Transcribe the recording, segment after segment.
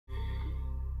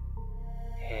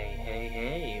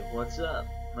Hey, what's up?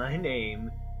 My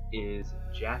name is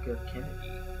Jack F.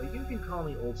 Kennedy, but you can call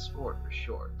me Old Sport for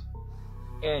short.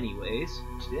 Anyways,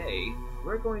 today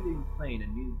we're going to be playing a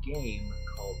new game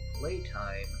called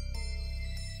Playtime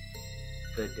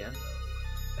the Demo.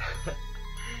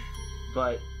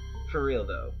 But for real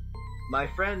though, my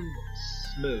friend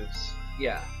Smoofs,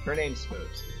 yeah, her name's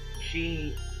Smoofs,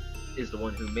 she is the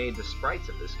one who made the sprites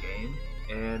of this game,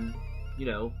 and, you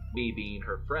know, me being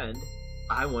her friend,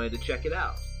 I wanted to check it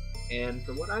out. And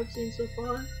from what I've seen so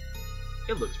far,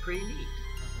 it looks pretty neat.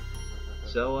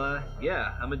 So,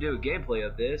 yeah, I'm gonna do a gameplay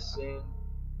of this and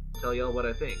tell y'all what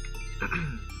I think.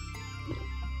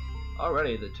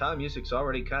 Alrighty, the time music's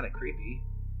already kinda creepy.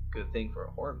 Good thing for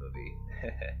a horror movie.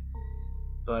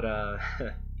 But,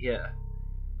 yeah.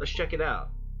 Let's check it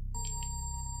out.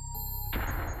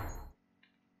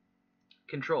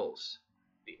 Controls.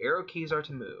 The arrow keys are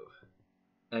to move.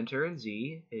 Enter and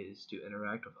Z is to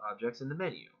interact with objects in the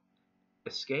menu.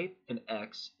 Escape and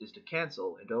X is to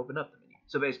cancel and to open up the menu.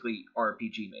 So basically,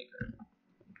 RPG Maker.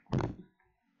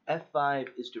 F5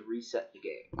 is to reset the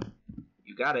game.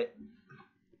 You got it.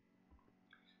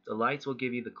 The lights will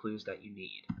give you the clues that you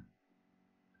need.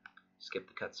 Skip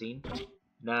the cutscene.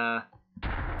 Nah.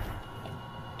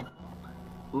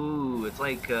 Ooh, it's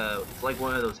like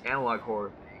one of those analog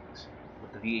horror things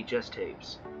with the VHS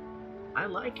tapes. I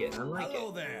like it.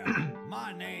 Hello there.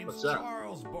 My name's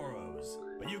Charles Burrows,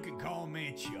 but you can call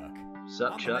me Chuck.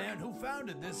 Sup, I'm Chuck? the man who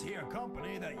founded this here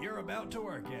company that you're about to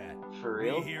work at. For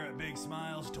real? We here at Big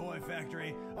Smiles Toy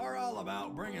Factory are all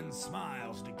about bringing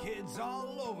smiles to kids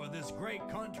all over this great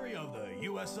country of the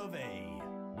US of A.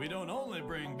 We don't only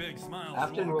bring big smiles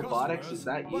Afton to our Robotics, customers, is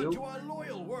that but you? to our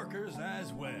loyal workers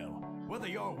as well. Whether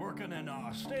you're working in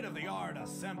our state-of-the-art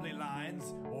assembly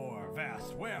lines or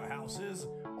vast warehouses,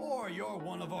 or you're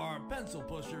one of our pencil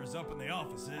pushers up in the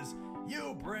offices,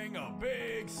 you bring a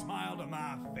big smile to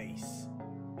my face.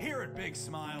 Here at Big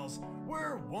Smiles,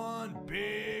 we're one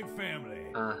big family.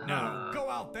 Now go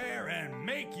out there and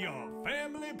make your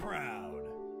family proud.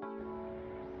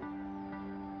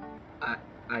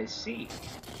 I see.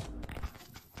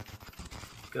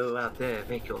 Go out there and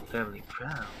make your family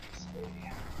proud.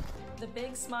 The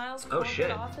Big Smiles corporate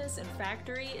office and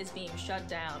factory is being shut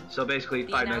down. So basically,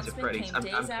 the Five Nights at announcement Freddy's. came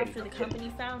days after the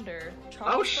company founder,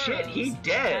 Charles Oh shit, Burrows, he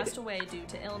dead! passed away due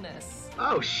to illness.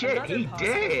 Oh shit, Another he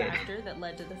possible dead! factor that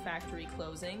led to the factory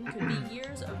closing could be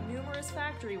years of numerous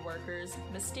factory workers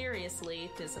mysteriously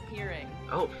disappearing.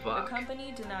 Oh fuck. The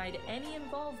company denied any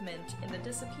involvement in the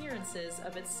disappearances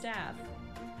of its staff,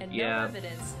 and no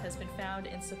evidence has been found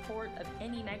in support of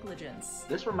any negligence.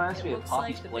 This reminds me of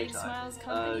Poppy's like the Big Playtime, Smiles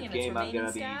company and its game I'm remaining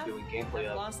gonna be staff doing gameplay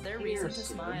have of lost their reason to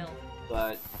soon, smile.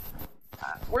 But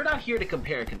we're not here to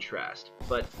compare and contrast,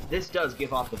 but this does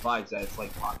give off the vibes that it's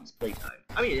like Poppy's Playtime.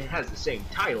 I mean, it has the same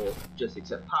title, just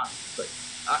except Poppy, but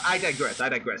I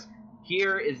digress.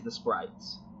 Here is the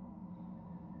sprites.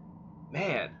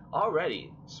 Man,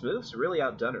 already, Smooth's really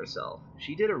outdone herself.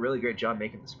 She did a really great job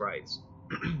making the sprites.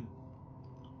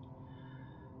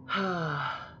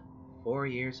 4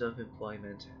 years of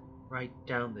employment, right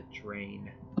down the drain.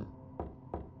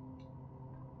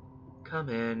 Come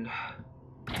in.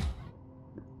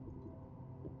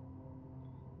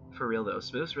 For real though,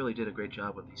 Smooths really did a great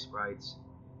job with these sprites.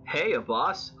 Hey, a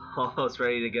boss! Almost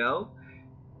ready to go?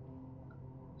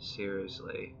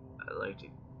 Seriously, I'd like to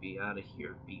be out of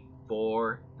here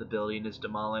before the building is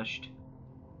demolished.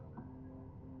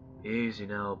 Easy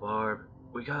now, Barb.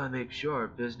 We gotta make sure our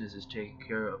business is taken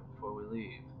care of before we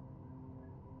leave.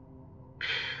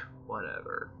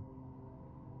 Whatever.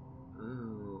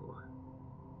 Ooh.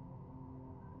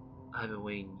 I've been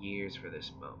waiting years for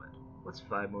this moment. What's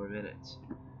 5 more minutes?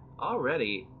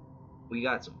 Already, we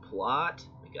got some plot,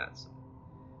 we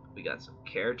got some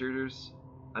characters.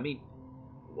 I mean,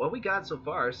 what we got so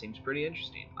far seems pretty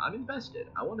interesting. I'm invested.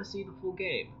 I want to see the full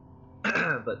game.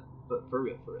 but for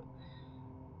real.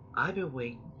 I've been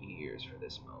waiting years for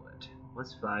this moment.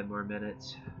 What's 5 more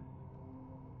minutes?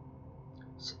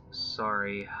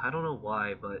 Sorry, I don't know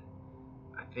why, but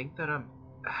I think that I'm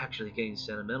actually getting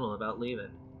sentimental about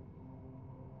leaving.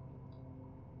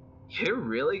 You're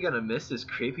really gonna miss this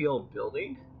creepy old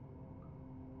building?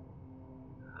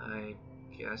 I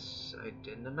guess I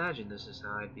didn't imagine this is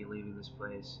how I'd be leaving this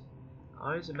place.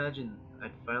 I always imagined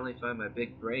I'd finally find my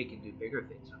big break and do bigger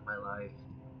things with my life.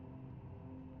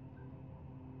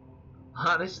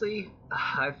 Honestly,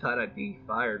 I thought I'd be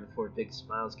fired before Big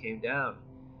Smiles came down.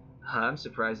 I'm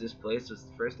surprised this place was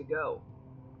the first to go.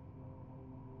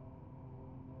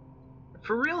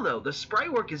 For real though, the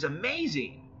sprite work is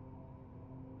amazing!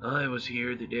 I was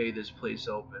here the day this place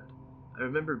opened. I I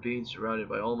remember being surrounded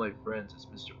by all my friends as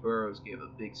Mr. Burroughs gave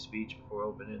a big speech before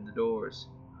opening the doors.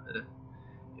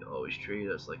 He always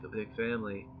treated us like a big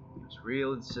family. He was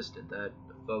real insistent that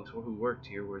the folks who worked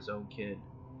here were his own kin.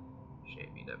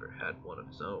 Shame he never had one of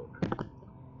his own.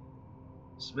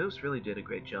 Smoops really did a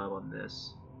great job on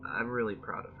this. I'm really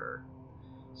proud of her.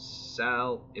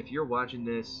 Sal, if you're watching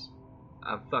this,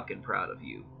 I'm fucking proud of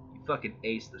you. You fucking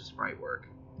aced the sprite work.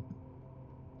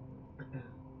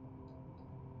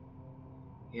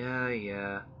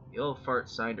 Yeah. The old fart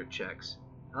signed her checks.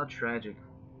 How tragic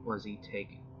was he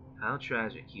taking? How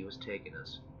tragic he was taking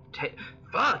us.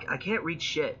 Fuck! I can't read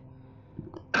shit.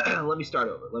 Let me start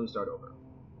over.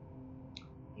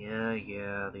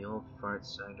 Yeah. The old fart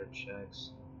signed her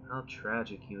checks. How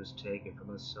tragic he was taken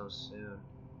from us so soon.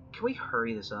 Can we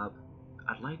hurry this up?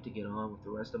 I'd like to get on with the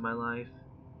rest of my life.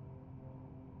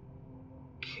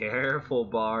 Careful,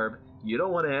 Barb. You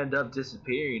don't want to end up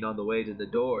disappearing on the way to the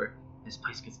door. This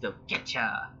place can still get ya!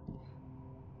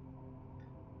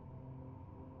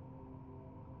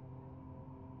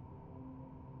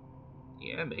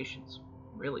 The animation's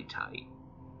really tight.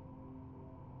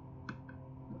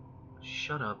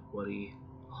 Shut up, Woody.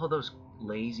 All those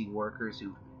lazy workers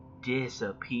who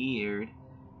disappeared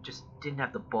just didn't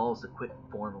have the balls to quit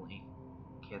formally.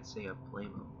 Can't say I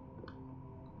blame them.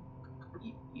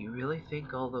 You really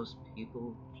think all those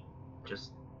people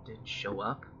just didn't show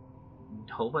up?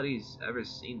 Nobody's ever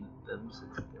seen them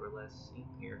since they were last seen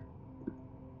here. And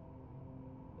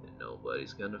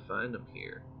nobody's gonna find them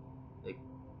here.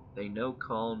 They no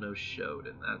call, no showed,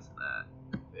 and that's that.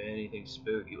 If anything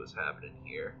spooky was happening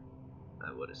here,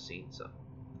 I would have seen something.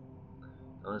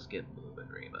 Now let's get moving,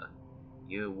 Rima.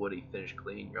 You and Woody finish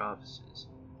cleaning your offices.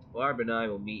 Barb and I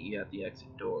will meet you at the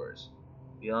exit doors.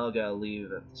 We all gotta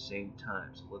leave at the same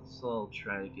time, so let's all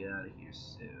try to get out of here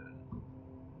soon.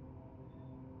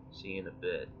 See you in a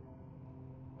bit.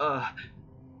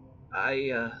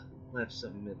 I left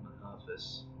something in my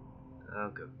office. I'll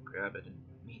go grab it and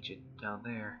meet you down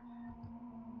there.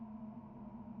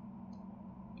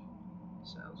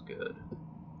 Sounds good.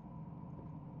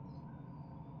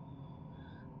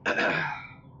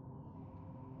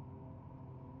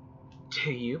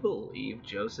 Do you believe,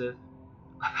 Joseph,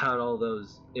 about all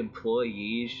those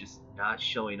employees just not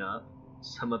showing up?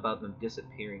 Some about them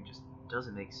disappearing just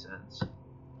doesn't make sense.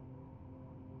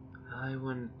 I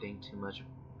wouldn't think about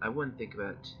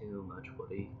it too much,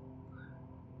 Woody.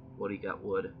 Woody got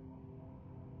wood.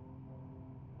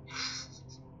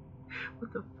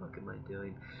 What the fuck am I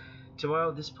doing?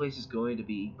 Tomorrow this place is going to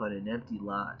be but an empty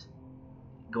lot.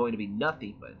 Going to be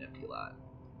nothing but an empty lot.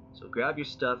 So grab your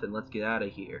stuff and let's get out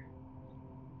of here.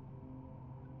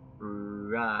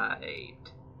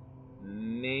 Right.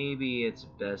 Maybe it's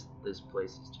best this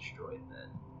place is destroyed then.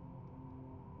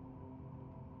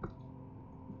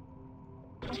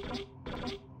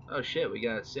 Oh shit, we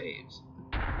got saves.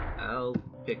 I'll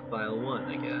pick file 1,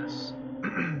 I guess.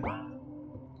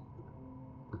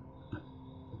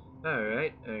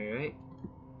 Alright.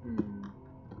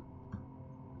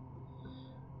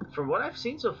 From what I've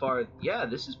seen so far, yeah,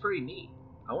 this is pretty neat.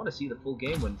 I want to see the full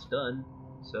game when it's done.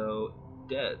 So,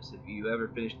 devs, if you ever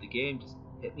finish the game, just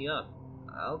hit me up.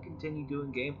 I'll continue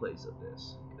doing gameplays of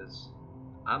this, because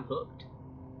I'm hooked.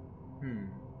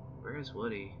 Where's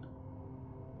Woody?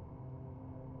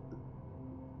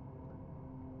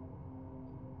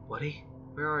 Woody?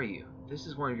 Where are you? This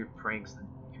is one of your pranks that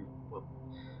well,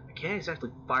 I can't exactly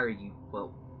fire you,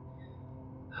 well...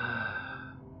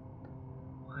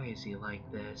 Why is he like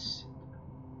this?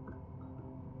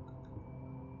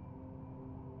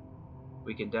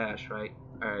 We can dash, right?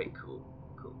 Alright, cool.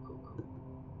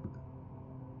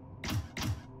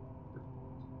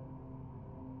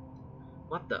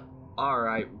 What the?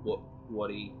 Alright,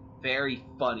 Woody. Very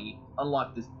funny.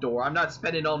 Unlock this door. I'm not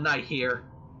spending all night here.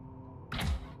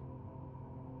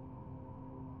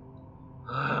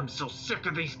 I'm so sick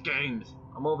of these games.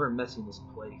 I'm over messing this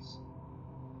place.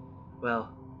 Well,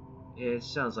 it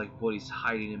sounds like Woody's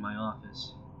hiding in my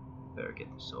office. Better get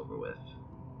this over with.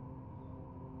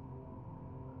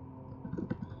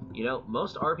 You know,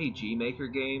 most RPG Maker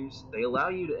games, they allow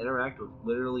you to interact with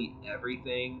literally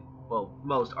everything. Well,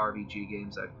 most RPG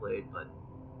games I've played, but...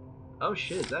 Oh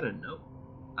shit, is that a note?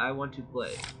 I want to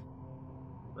play.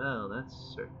 Well,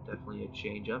 that's definitely a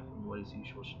change up from what his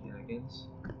usual shenanigans.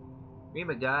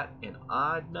 Rima got an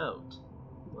odd note.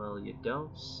 Well, you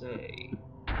don't say.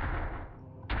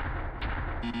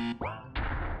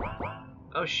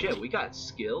 Oh shit, we got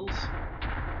skills?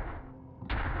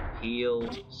 Heal,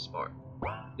 smart.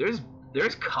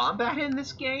 There's combat in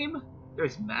this game?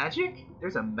 There's magic?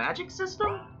 There's a magic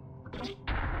system?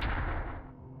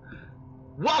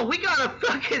 Whoa, we got a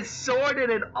fucking sword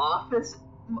in an office?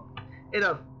 In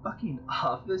a fucking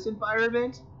office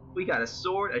environment? We got a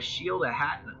sword, a shield, a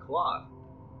hat, and a cloth.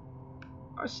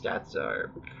 Our stats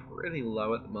are pretty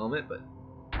low at the moment, but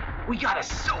we got a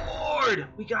sword!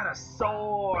 We got a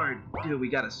sword! Dude, we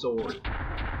got a sword.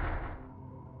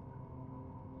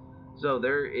 So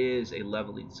there is a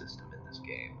leveling system in this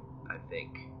game, I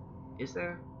think. Is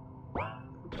there?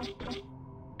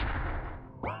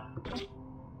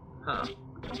 Huh.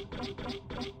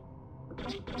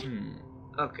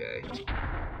 Okay.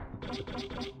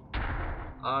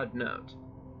 Odd note.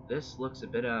 This looks a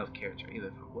bit out of character,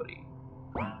 even for Woody.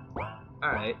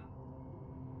 Alright.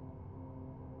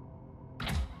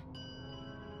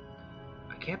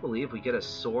 I can't believe we get a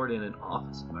sword in an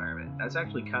office environment. That's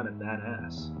actually kind of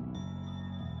badass.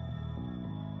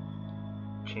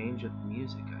 Change of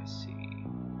music, I see.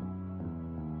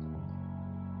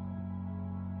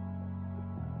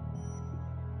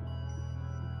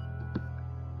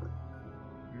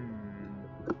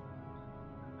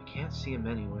 I can't see him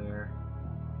anywhere.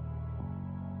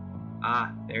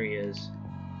 Ah, there he is.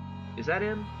 Is that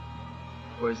him?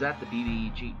 Or is that the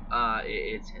BBEG?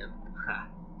 It's him. Ha.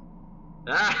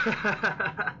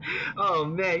 Oh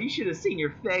man, you should have seen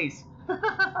your face.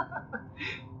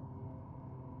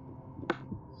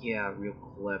 Yeah, real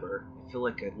clever. I feel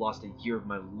like I lost a year of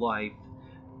my life.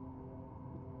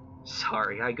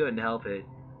 Sorry, I couldn't help it.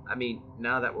 I mean,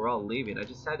 now that we're all leaving, I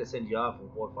just had to send you off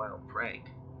with one final prank.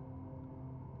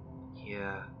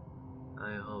 Yeah,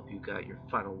 I hope you got your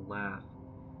final laugh.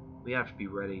 We have to be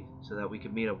ready so that we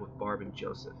can meet up with Barb and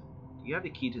Joseph. Do you have the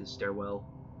key to the stairwell?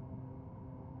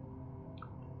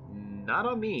 Not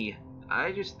on me.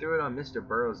 I just threw it on Mr.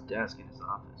 Burrow's desk in his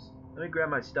office. Let me grab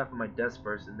my stuff on my desk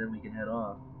first and then we can head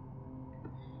off.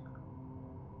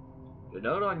 The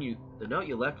note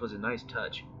you left was a nice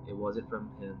touch. It wasn't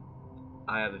from him.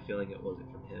 I have a feeling it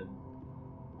wasn't from him.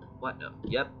 What note?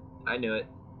 Yep, I knew it.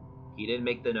 He didn't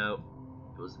make the note.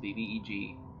 It was the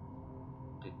BBEG.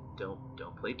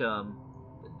 Don't play dumb.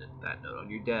 That note on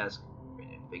your desk,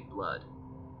 written in big blood.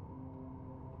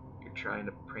 You're trying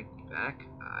to prank me back?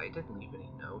 I didn't leave any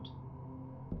note.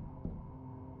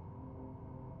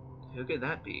 Who could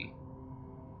that be?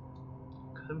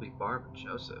 Couldn't be Barb or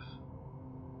Joseph.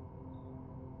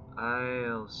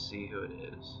 I'll see who it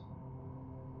is.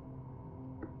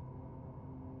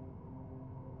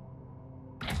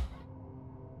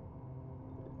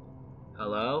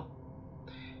 Hello?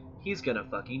 He's gonna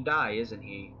fucking die, isn't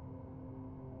he?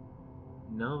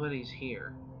 Nobody's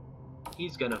here.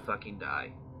 He's gonna fucking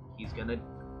die. He's gonna...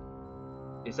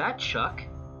 Is that Chuck?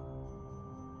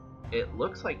 It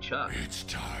looks like Chuck. It's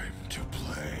time to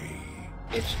play.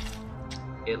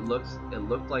 It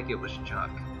looked like it was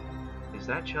Chuck. Is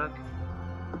that Chuck?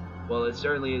 Well, it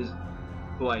certainly is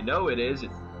who I know it is.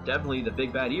 It's definitely the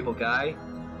big bad evil guy.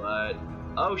 But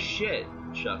oh shit,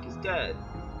 Chuck is dead.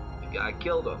 The guy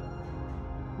killed him.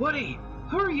 Woody,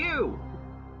 who are you?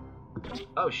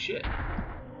 Oh shit.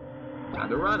 Time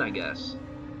to run, I guess.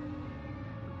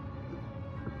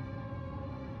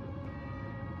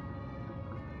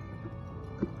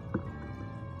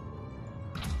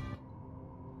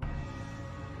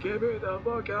 Get me the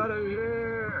fuck out of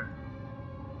here!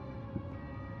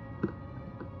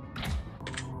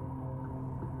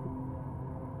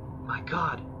 My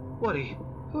god, Woody,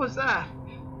 who was that?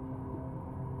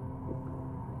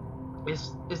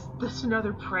 Is this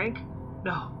another prank?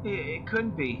 No, it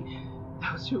couldn't be.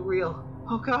 That was too real.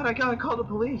 Oh god, I gotta call the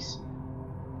police.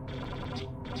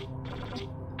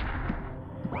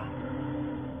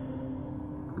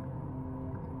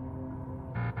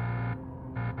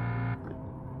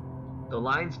 The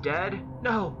line's dead?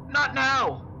 No, not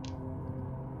now!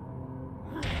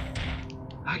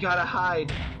 I gotta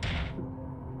hide.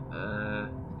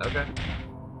 Okay.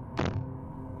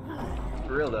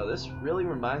 For real though, this really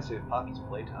reminds me of Poppy's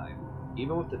Playtime.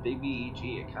 Even with the big BEG,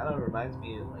 it kind of reminds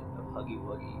me of Huggy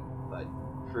Wuggy. But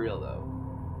for real though,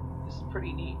 this is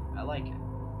pretty neat. I like it.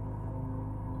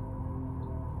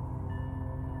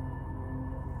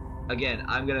 Again,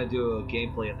 I'm gonna do a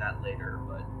gameplay of that later,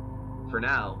 but for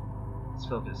now, let's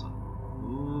focus on.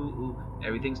 Ooh,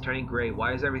 everything's turning gray.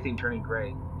 Why is everything turning gray?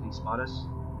 Did he spot us?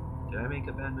 Did I make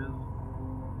a bad move?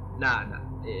 Nah,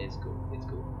 it's cool. It's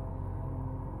cool.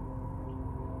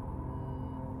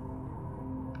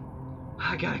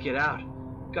 I gotta get out.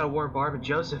 Gotta warn Barb and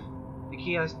Joseph. The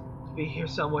key has to be here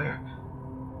somewhere.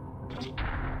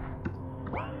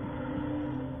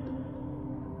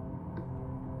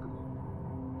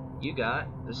 You got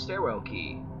the stairwell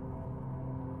key.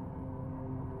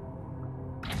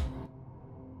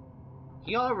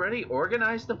 He already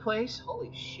organized the place? Holy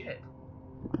shit.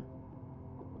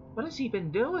 What has he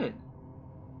been doing?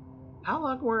 How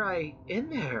long were I in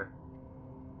there?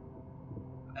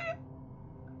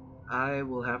 I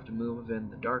will have to move in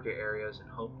the darker areas and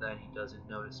hope that he doesn't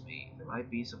notice me. There might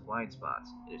be some blind spots.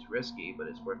 It is risky, but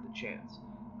it's worth the chance.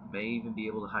 I may even be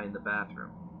able to hide in the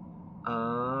bathroom.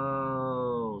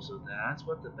 Oh, so that's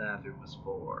what the bathroom was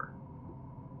for.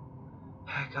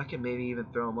 Heck, I can maybe even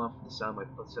throw him off with the sound my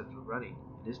footsteps were running.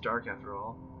 It is dark after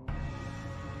all.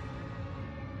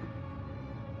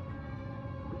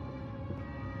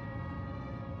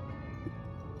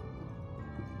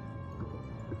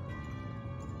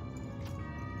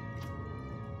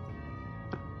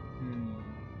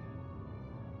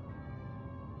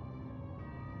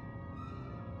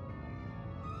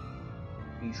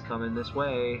 He's coming this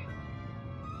way.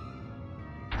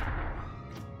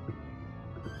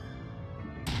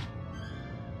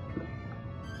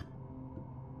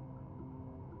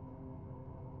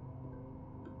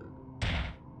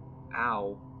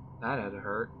 Ow, that had to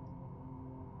hurt.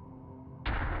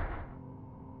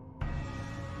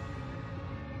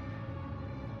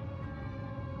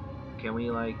 Can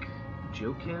we, like,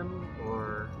 juke him,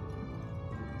 or...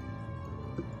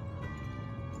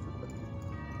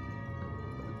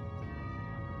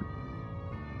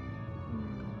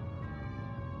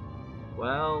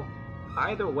 Well,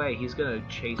 either way, he's gonna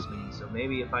chase me, so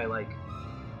maybe if I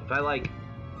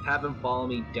have him follow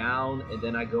me down and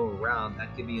then I go around,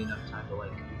 that could be enough time to,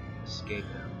 like, escape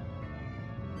him.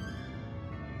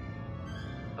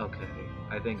 Okay,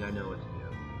 I think I know what to do.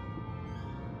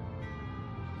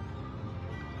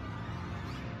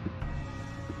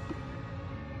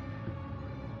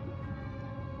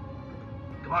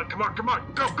 Come on, come on, come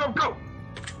on! Go, go, go!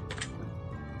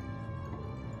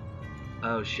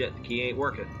 Oh shit, the key ain't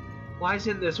working. Why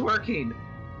isn't this working?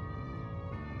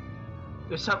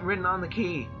 There's something written on the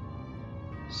key.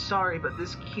 Sorry, but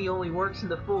this key only works in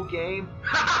the full game.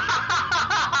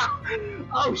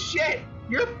 Oh shit!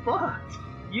 You're fucked!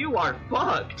 You are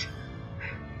fucked!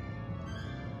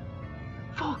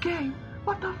 Full game?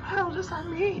 What the hell does that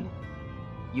mean?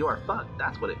 You are fucked,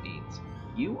 that's what it means.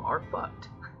 You are fucked.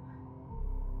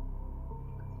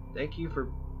 Thank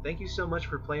you so much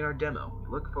for playing our demo. We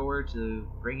look forward to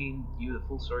bringing you the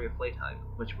full story of Playtime,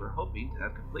 which we're hoping to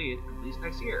have completed at least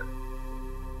next year.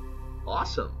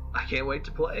 Awesome! I can't wait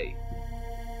to play.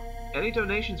 Any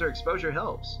donations or exposure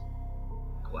helps.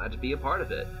 Glad to be a part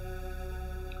of it.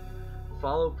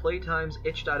 Follow Playtime's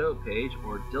itch.io page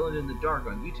or DylInTheDark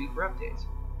on YouTube for updates.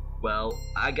 Well,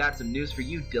 I got some news for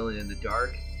you,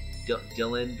 DylInTheDark.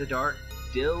 DylInTheDark?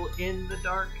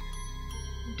 DylInTheDark?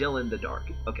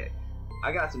 DylInTheDark. Okay.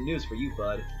 I got some news for you,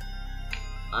 bud.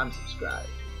 I'm subscribed.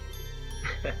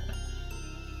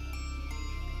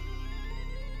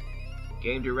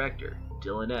 Game director,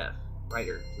 Dylan F.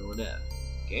 Writer, Dylan F.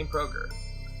 Game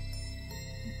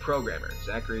programmer,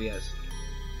 Zachary S.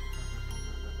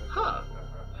 Huh.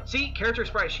 See, character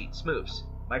sprite sheet, Smoofs.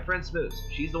 My friend Smoofs.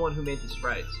 She's the one who made the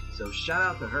sprites, so shout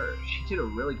out to her. She did a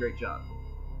really great job.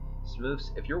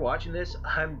 Smoofs, if you're watching this,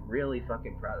 I'm really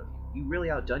fucking proud of you. You really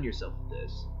outdone yourself with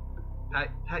this.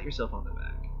 Pat yourself on the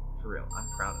back. For real, I'm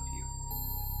proud of you.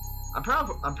 I'm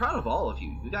proud of all of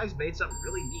you. You guys made something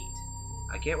really neat.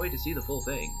 I can't wait to see the full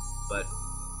thing, but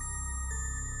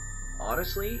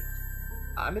honestly,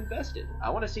 I'm invested. I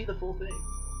want to see the full thing.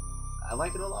 I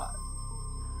like it a lot.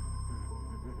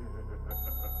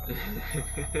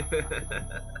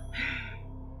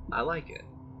 I like it.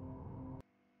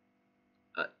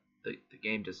 The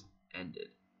game just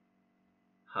ended.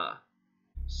 Huh.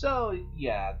 So,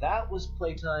 yeah, that was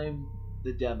Playtime,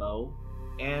 the demo,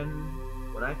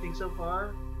 and what I think so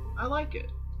far, I like it.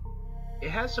 It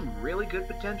has some really good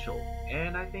potential,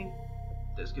 and I think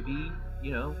this could be,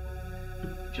 you know,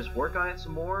 just work on it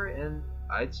some more, and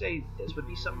I'd say this would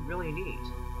be something really neat.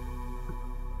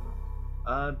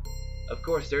 Of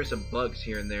course, there's some bugs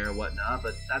here and there and whatnot,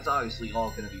 but that's obviously all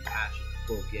going to be patched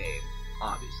in the full game,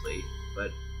 obviously,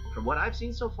 but from what I've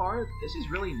seen so far, this is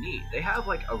really neat. They have,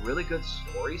 like, a really good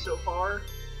story so far.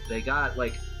 They got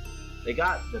the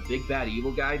big bad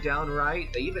evil guy down right.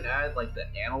 They even added, like, the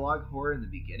analog horror in the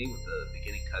beginning with the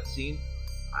beginning cutscene.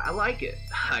 I like it.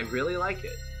 I really like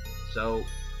it. So,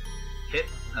 hit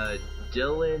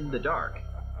DylInTheDark.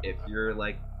 If you're,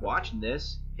 like, watching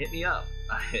this, hit me up.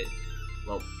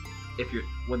 Well,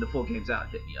 when the full game's out,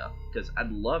 hit me up. Because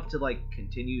I'd love to, like,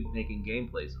 continue making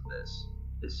gameplays of this.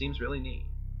 This seems really neat.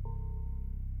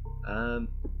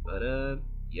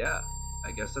 Yeah,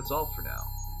 I guess that's all for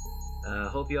now.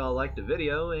 Hope you all liked the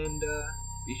video, and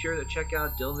be sure to check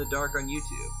out DylInTheDark on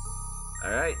YouTube.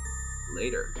 Alright,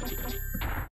 later.